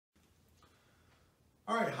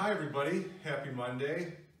All right, hi everybody. Happy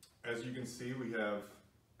Monday. As you can see, we have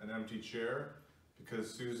an empty chair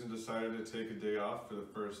because Susan decided to take a day off for the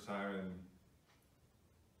first time in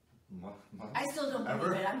months. I still don't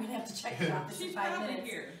believe it. I'm gonna have to check the office in 5 minutes.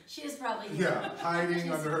 Here. She is probably here. Yeah,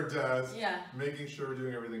 hiding under her desk, Yeah. making sure we're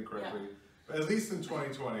doing everything correctly. But at least in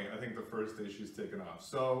 2020, I think the first day she's taken off.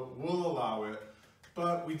 So we'll allow it.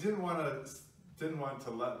 But we didn't want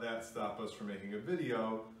to let that stop us from making a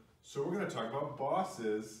video. So we're going to talk about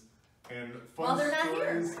bosses and fun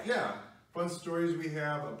stories. Yeah, fun stories we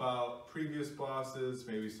have about previous bosses,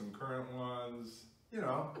 maybe some current ones, you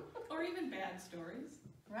know. Or even bad stories.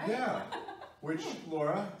 Right? Yeah. Which,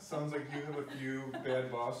 Laura, sounds like you have a few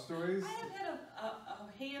bad boss stories. I have had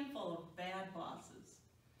a handful of bad bosses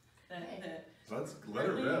that Let's let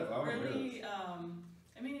it rip. I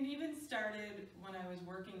mean, it even started when I was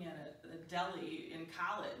working at a deli in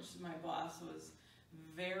college. My boss was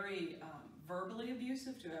very verbally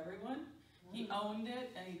abusive to everyone. He owned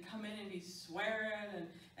it, and he'd come in and be swearing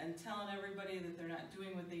and telling everybody that they're not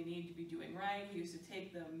doing what they need to be doing right. He used to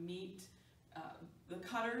take the meat, the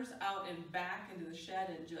cutters out and back into the shed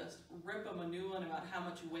and just rip them a new one about how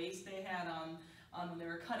much waste they had on when they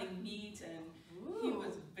were cutting meat, and he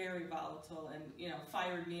was very volatile and, you know,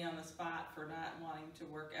 fired me on the spot for not wanting to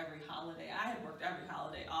work every holiday. I had worked every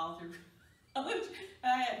holiday all through college,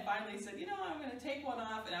 and I had finally said, you know, I'm going to take one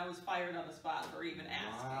off, and I was fired on the spot for even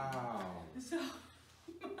asking. Wow. So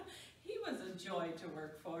he was a joy to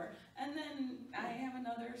work for. And then I have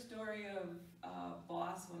another story of a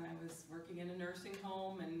boss when I was working in a nursing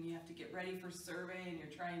home, and you have to get ready for survey, and you're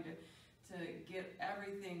trying to get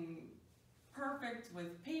everything perfect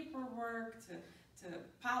with paperwork to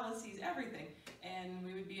policies, everything. And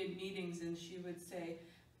we would be in meetings, and she would say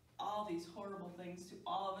all these horrible things to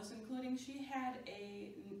all of us, including she had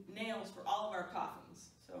nails for all of our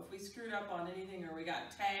coffins. So if we screwed up on anything or we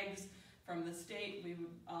got tags from the state, we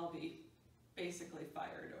would all be basically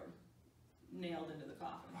fired or nailed into the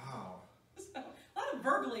coffin. Wow. So a lot of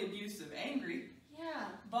verbally abusive, angry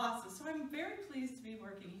bosses. So I'm very pleased to be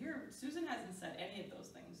working here. Susan hasn't said any of those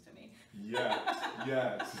things to me.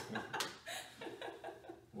 Yes.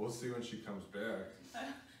 We'll see when she comes back.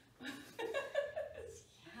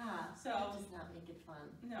 So that does not make it fun.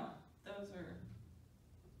 No, those are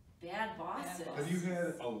bad bosses. Have you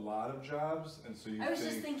had a lot of jobs, and so you I was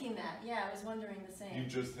just thinking that. Yeah, I was wondering the same. You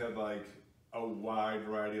just had like a wide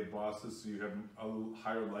variety of bosses, so you have a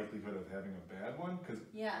higher likelihood of having a bad one? Because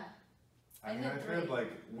I mean, I've had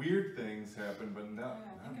like weird things happen, but not.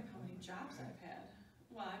 Yeah, think of how many jobs I've had.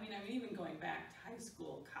 Well, I mean, even going back to high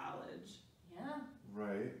school, college. Yeah.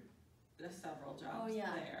 Right. There's several jobs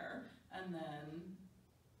there, and then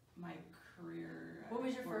my career. What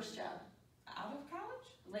was your first job? Out of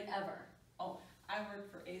college? Like ever? Oh, I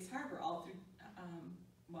worked for Ace Harbor all through,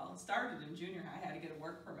 well, it started in junior high. I had to get a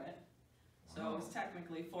work permit. So it was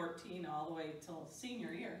technically 14 all the way till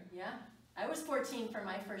senior year. Yeah. I was 14 for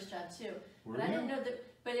my first job too. But I didn't know that,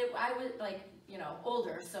 but I was like, you know,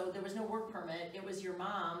 older, so there was no work permit. It was your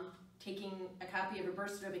mom taking a copy of her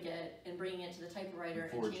birth certificate and bringing it to the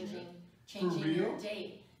typewriter and changing your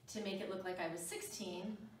date to make it look like I was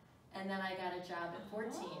 16. And then I got a job at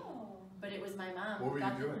 14, but it was my mom. What were you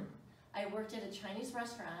doing? I worked at a Chinese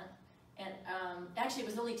restaurant, and actually it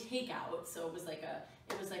was only takeout, so it was like a,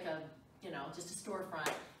 you know, just a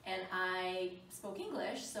storefront. And I spoke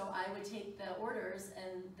English, so I would take the orders,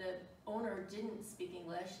 and the owner didn't speak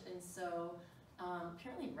English, and so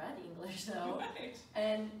apparently read English though,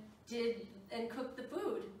 and cooked the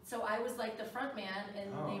food. So I was like the front man,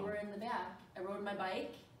 and they were in the back. I rode my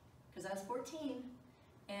bike because I was 14.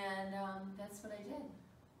 And that's what I did.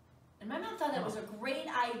 And my mom thought that was a great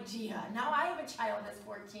idea. Now I have a child that's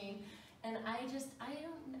 14, and I guess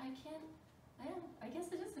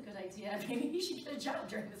it is a good idea. Maybe you should get a job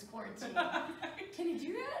during this quarantine. Can you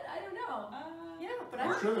do that? I don't know. But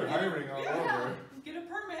I'm sure they're hiring all over. Get a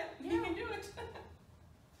permit. You can do it.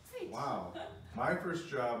 Wow. My first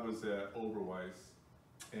job was at Oberweis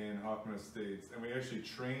in Hoffman Estates, and we actually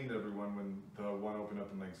trained everyone when the one opened up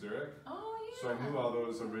in Lake Zurich. Oh, yeah. So I knew all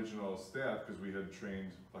those original staff because we had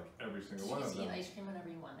trained like every single one of them. You could eat ice cream whenever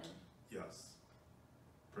you wanted. Yes,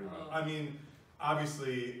 pretty much. I mean,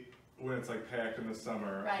 obviously, when it's like packed in the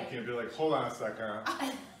summer, you can't be like, hold on a second.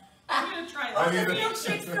 I'm gonna try this. The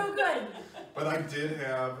milkshake's so good. But I did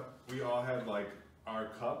have, we all had like our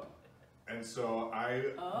cup, and so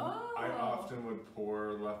I often would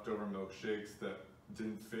pour leftover milkshakes that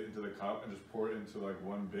didn't fit into the cup and just pour it into like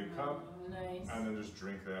one big cup. Nice. And then just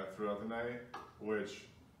drink that throughout the night, which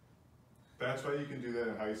that's why you can do that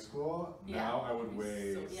in high school. Now I would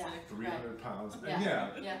weigh 300 pounds. And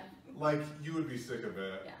like you would be sick of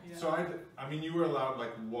it. Yeah. Yeah. So I mean, you were allowed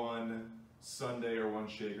like one sundae or one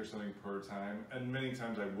shake or something per time, and many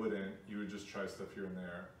times I wouldn't. You would just try stuff here and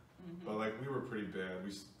there. But like we were pretty bad.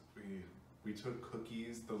 We took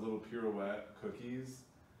cookies, the little pirouette cookies.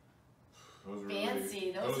 Those were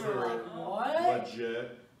Fancy. Those those were were like, what?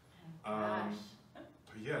 legit. Gosh.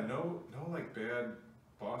 But yeah, no like bad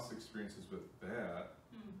boss experiences with that.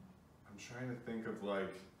 I'm trying to think of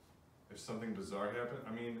like if something bizarre happened.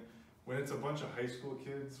 I mean, when it's a bunch of high school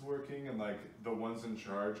kids working and like the ones in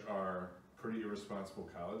charge are pretty irresponsible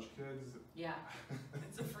college kids. Yeah.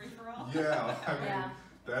 It's a free-for-all. Yeah, I mean, Yeah.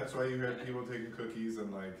 that's why you had people taking cookies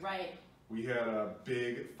and like Right. we had a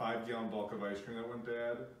big 5-gallon bulk of ice cream that went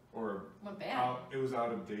bad or Went bad. it was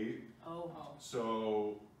out of date. Oh.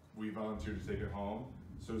 So we volunteered to take it home.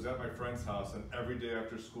 So it was at my friend's house, and every day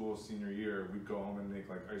after school, senior year, we'd go home and make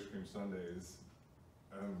like ice cream sundaes.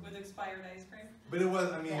 With expired ice cream. But it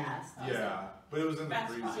was, I mean, Yes, yeah, but it was in the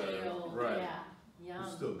That's fine. freezer, Ew, right? Yeah. It Yum.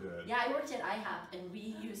 was still good. Yeah, I worked at IHOP, and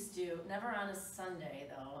we used to, never on a Sunday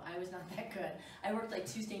though, I was not that good. I worked like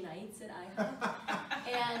Tuesday nights at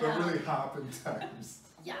IHOP. And The really hopping times.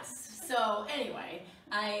 yes, so anyway,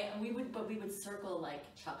 we would circle like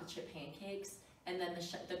chocolate chip pancakes, and then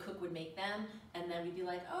the cook would make them, and then we'd be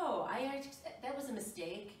like, oh, that was a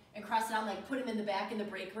mistake, and cross it out, and like put them in the back in the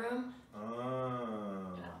break room,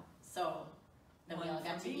 Oh. you know, so then we One all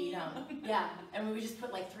got for to me. eat them. Yeah, and we would just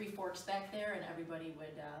put like 3 forks back there, and everybody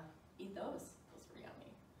would eat those. Those were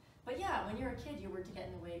yummy. But yeah, when you're a kid, you were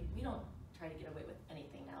getting away. We don't try to get away with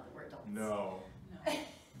anything now that we're adults. No, No.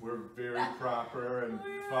 we're very proper and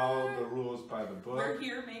follow the rules by the book. We're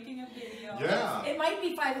here making a video. Yeah. It might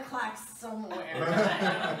be 5 o'clock somewhere.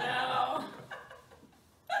 I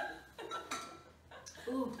don't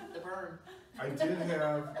know. Ooh, the burn. I did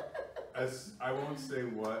have, I won't say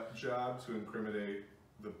what job to incriminate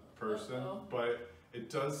the person, Uh-oh. but it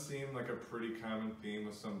does seem like a pretty common theme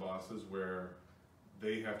with some bosses where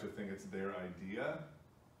they have to think it's their idea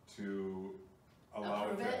to allow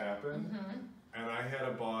Approve it to it? happen. Mm-hmm. And I had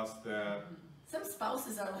a boss that, Some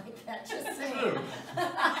spouses are like that, just true, saying. true.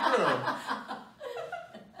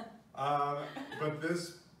 But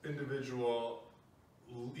this individual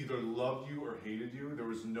either loved you or hated you. There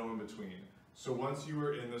was no in between. So once you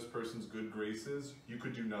were in this person's good graces, you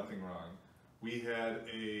could do nothing wrong. We had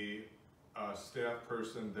a staff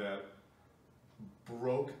person that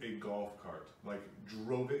broke a golf cart, like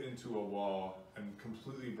drove it into a wall and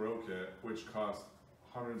completely broke it, which cost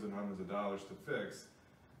hundreds and hundreds of dollars to fix,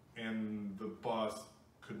 and the boss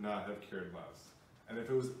could not have cared less. And if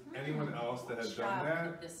it was anyone else that had Which done job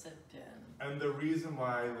that, could this have been? and the reason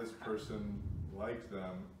why this person liked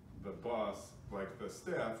them, the boss, like the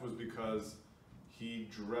staff, was because he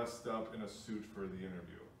dressed up in a suit for the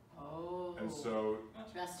interview. Oh. And so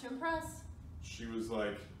Dressed to impress. she was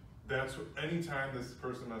like, that's what, anytime this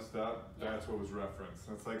person messed up, that's what was referenced.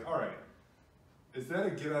 And it's like, all right, is that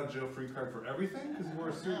a get out of jail free card for everything? Because you wore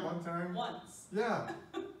a suit one time? Once. Yeah,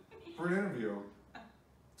 for an interview.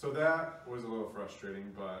 So that was a little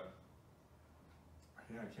frustrating, but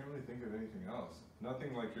yeah, I can't really think of anything else.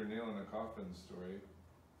 Nothing like your nail in a coffin story.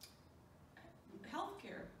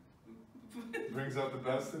 Healthcare. Brings out the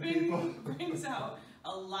best in people. Brings out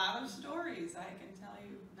a lot of stories, I can tell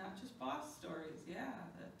you, not just boss stories, yeah,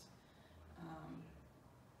 that,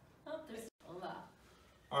 Oh, there's a lot.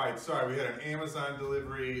 All right, sorry, we had an Amazon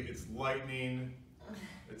delivery. It's lightning.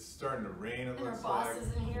 It's starting to rain, it And our looks boss like.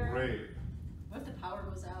 isn't here. Great. What if the power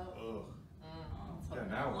goes out? Ugh. Let's hope Yeah,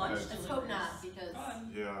 not. now lunch what? Let's hope not, because,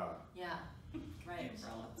 fun, Yeah. yeah, right.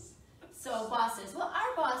 umbrellas. So bosses, well,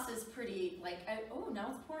 our boss is pretty, like, oh, now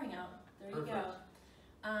it's pouring out. There you Perfect. go.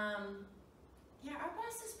 Yeah, our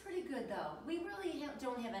boss is pretty good though. We really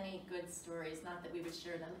don't have any good stories, not that we would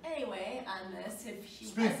share them anyway on this if she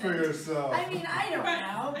Speak for wasn't. yourself. I mean, I don't know.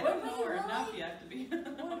 I don't Would know we her enough really? yet to be.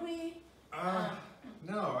 Would we?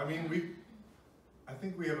 No, I mean, I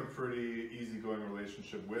think we have a pretty easygoing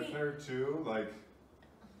relationship with her too. Like,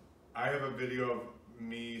 I have a video of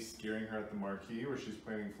me scaring her at the marquee where she's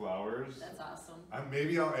planting flowers. That's awesome.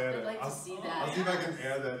 Maybe I'll add I'd it. like to I'll, see I'll that. I'll see if I can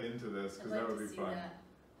add that into this I'd because like that would to be see fun. that.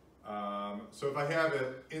 So if I have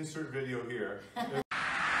it, insert video here.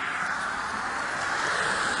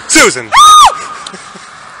 Susan!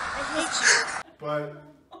 I hate you. But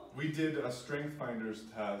we did a Strength Finders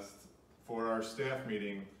test for our staff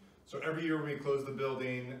meeting. So every year we close the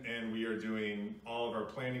building and we are doing all of our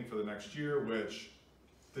planning for the next year, which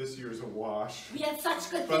this year's a wash. We had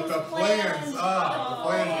such good But things the plans, planned. the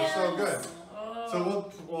plans are so good. Oh.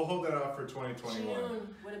 So we'll hold that off for 2021.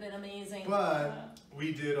 June would have been amazing. But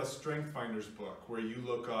we did a Strength Finders book where you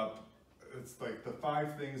look up it's like the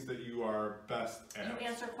 5 things that you are best at. You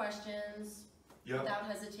answer questions Yep. without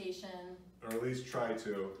hesitation. Or at least try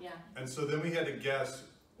to. Yeah. And so then we had to guess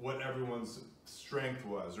what everyone's strength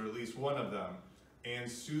was, or at least one of them. And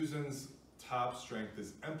Susan's top strength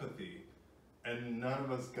is empathy. And none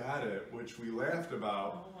of us got it, which we laughed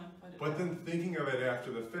about. No one put it But down. then thinking of it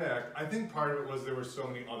after the fact, I think part of it was there were so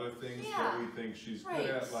many other things that we think she's good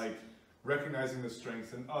at, right. like recognizing the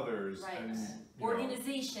strengths in others Right. and you know,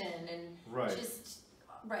 Organization and right. just,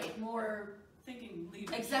 more Thinking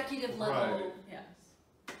leadership. executive Right. level. Yes.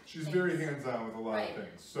 She's things. very hands-on with a lot Right. of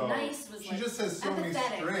things. So Nice was she like, just has so many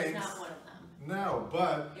empathetic was strengths. not one of them. No,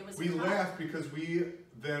 but It was we tough. laughed because we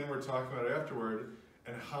then were talking about it afterward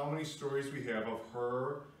and how many stories we have of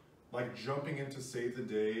her like jumping in to save the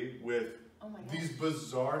day with Oh my gosh. these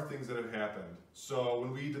bizarre things that have happened. So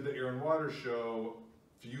when we did the Air and Water show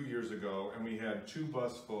a few years ago and we had 2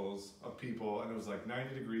 busfuls of people and it was like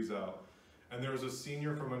 90 degrees out and there was a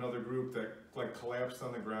senior from another group that like collapsed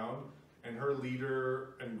on the ground and her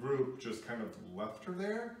leader and group just kind of left her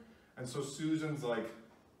there. And so Susan's like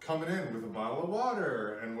coming in with a bottle of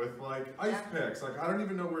water and with like ice picks. Like I don't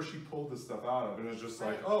even know where she pulled this stuff out of. And it was just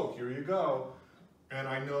like, Right. oh, here you go. And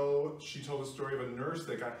I know she told a story of a nurse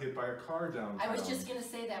that got hit by a car downtown. I was just gonna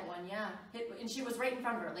say that one, yeah. And she was right in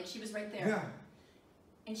front of her, like she was right there. Yeah.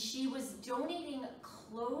 And she was donating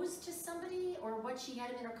clothes to somebody or what she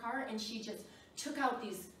had in her car, and she just took out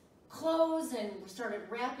these clothes and started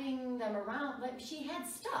wrapping them around. Like she had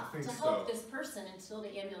stuff I think to help so. this person until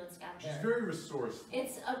the ambulance got She's there. very resourceful.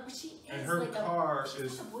 She is And her like car she's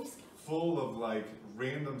is like a Boy Scout. full of like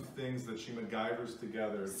random things that she MacGyvers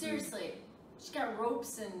together. Seriously, she's got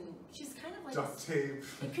ropes and she's kind of like Duct tape.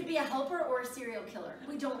 it could be a helper or a serial killer.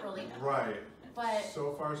 We don't really know, Right. but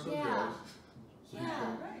So far so yeah. good.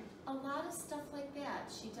 yeah. Right. A lot of stuff like that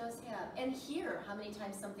she does have. And here, how many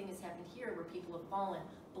times something has happened here where people have fallen,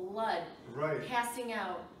 blood, Right. passing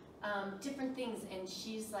out, different things, and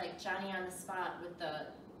she's like Johnny on the spot with the,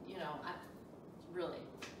 really.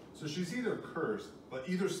 So she's either cursed, but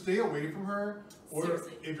either stay away from her, or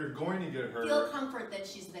Seriously. if you're going to get her, Feel comfort that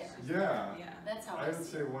she's there. yeah, Yeah. That's how I I would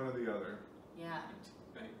see say it. one or the other. Yeah.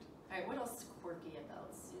 Right. All right, what else is quirky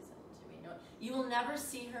about Susan? Do we know? You will never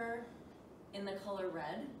see her in the color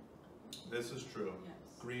red This is true.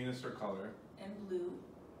 Yes. Green is her color. and blue.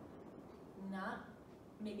 Not,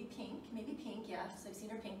 maybe pink, yes, I've seen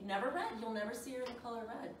her pink. Never red, you'll never see her in the color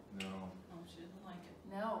red. No. Oh, she didn't like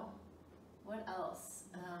it. No. What else?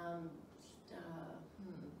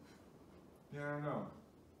 Yeah, I don't know.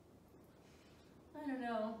 I don't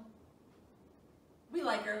know. We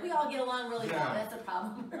like her. We all get along really well. Yeah. That's a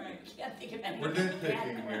problem. Right. We can't think of anything. We're nitpicking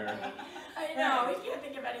bad. here. I know. We can't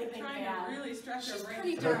think of anything Trying bad. to really stretch She's her brain.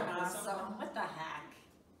 pretty to darn come up with awesome. something. What the heck?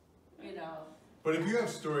 You know. But if you have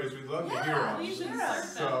stories, we'd love to hear Yeah, them. Please Sure. insert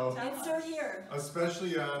So- them. It's Tell so us. here.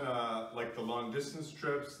 Especially on like the long distance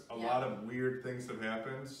trips, a Yeah. lot of weird things have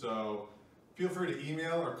happened. So feel free to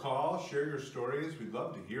email or call, share your stories. We'd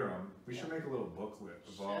love to hear them. We should Yeah. make a little booklet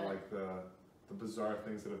of all Should. like the bizarre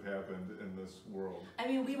things that have happened in this world. I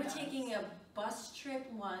mean, we were Yes. taking a bus trip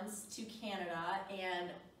once to Canada, and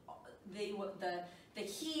the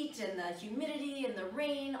heat and the humidity and the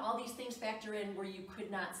rain, all these things factor in where you could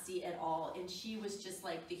not see at all. And she was just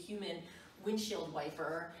like the human windshield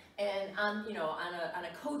wiper, and on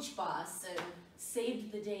a coach bus, and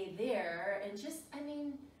saved the day there, and just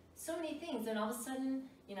so many things. And all of a sudden,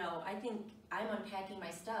 I think I'm unpacking my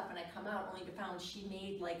stuff, and I come out only to find she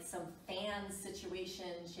made like some fan situation.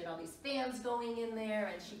 She had all these fans going in there,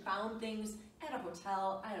 and she found things at a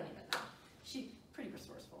hotel. I don't even know. She's pretty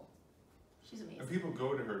resourceful. She's amazing. And people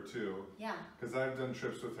go to her too, Yeah. because I've done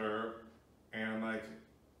trips with her, and I'm like,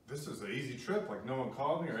 this is an easy trip. Like no one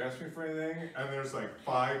called me or asked me for anything, and there's like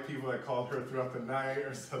 5 people that called her throughout the night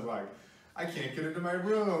or said like, I can't get into my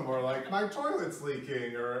room, or like my toilet's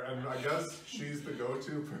leaking, and I guess she's the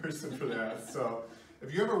go-to person for that. So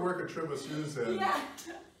if you ever work a trip with Susan, Yeah.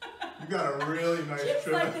 you got a really nice It's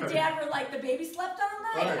trip. like the dad were like, the baby slept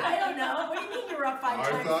all night. Right. I don't know. What do you mean you were up 5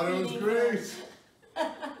 times? I thought it was feeding great.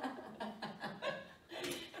 her?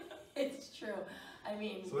 It's true. I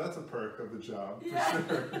mean, So that's a perk of the job, for yeah.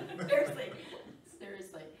 sure.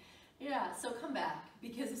 Seriously. Yeah, so come back,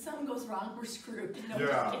 because if something goes wrong, we're screwed. No,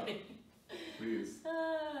 Yeah. I'm kidding. Please.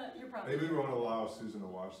 You're probably Maybe we won't allow Susan to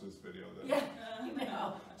watch this video then. Yeah, Uh, I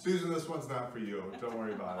know. Susan, this one's not for you. Don't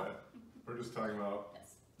worry about it. We're just talking about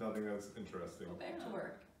Yes, nothing that's interesting. go back to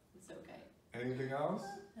work. It's okay. Anything else?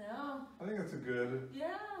 No, I think that's a good.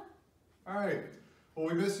 yeah. All right. Well,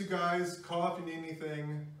 we miss you guys. Call if you need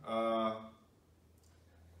anything.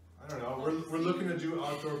 I don't know. We're looking to do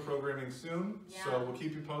outdoor programming soon, Yeah. so we'll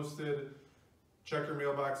keep you posted. check your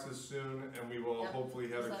mailboxes soon, and we will Yep. hopefully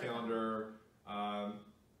have Just a let it know. calendar. And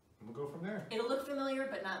we'll go from there. It'll look familiar,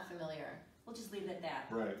 but not familiar. We'll just leave it at that.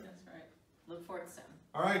 Right. That's right. Look for it soon.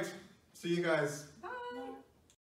 All right. See you guys.